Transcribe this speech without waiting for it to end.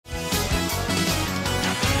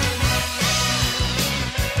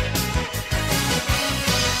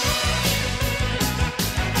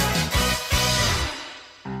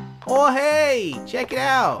Oh, hey, check it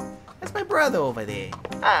out. That's my brother over there.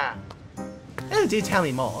 Oh, do tell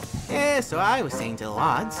me more. Yeah, so I was saying to the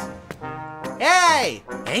lads. Hey!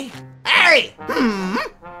 Hey! Hey!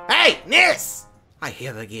 Hey, Nis! I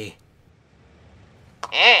hear the gear.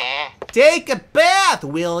 Take a bath,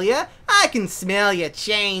 will ya? I can smell your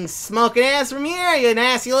chain smoking ass from here, you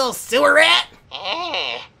nasty little sewer rat!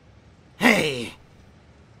 Hey!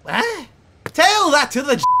 What? Tell that to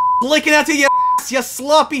the licking out to your ass, you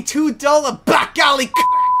sloppy $2 back alley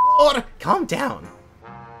crack. Calm down.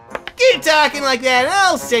 Keep talking like that and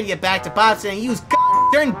I'll send you back to Pops and use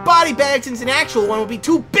darn body bags since an actual one will be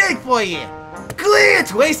too big for you.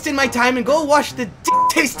 Quit wasting my time and go wash the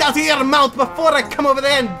taste out of your mouth before I come over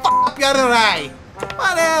there and fuck up your eye.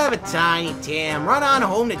 Whatever, Tiny Tim. Run on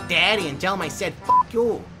home to Daddy and tell him I said fuck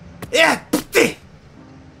you. Yeah.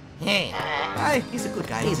 Hey, he's a good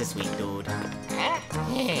guy. He's a sweet dude.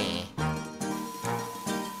 Hey.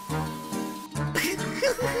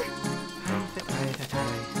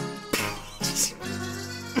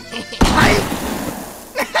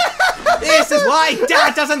 This is why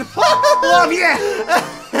Dad doesn't love you!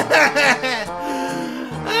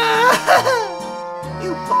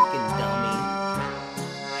 You fucking dummy.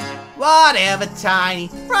 Whatever, Tiny.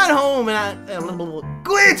 Run home and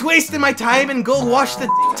quit wasting my time and go wash the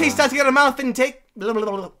taste out of your mouth and take...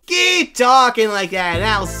 Keep talking like that and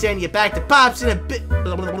I'll send you back to Pops in a bit.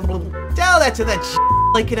 Tell that to the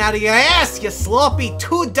licking out of your ass, you sloppy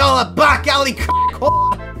 $2 back alley crack.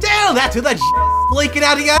 Tell that to the licking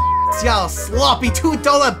out of your ass, you sloppy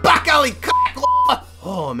 $2 back alley crack.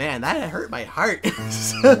 Oh man, that hurt my heart.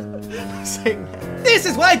 This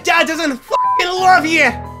is why Dad doesn't fucking love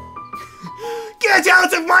you. Get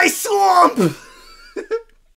out of my swamp.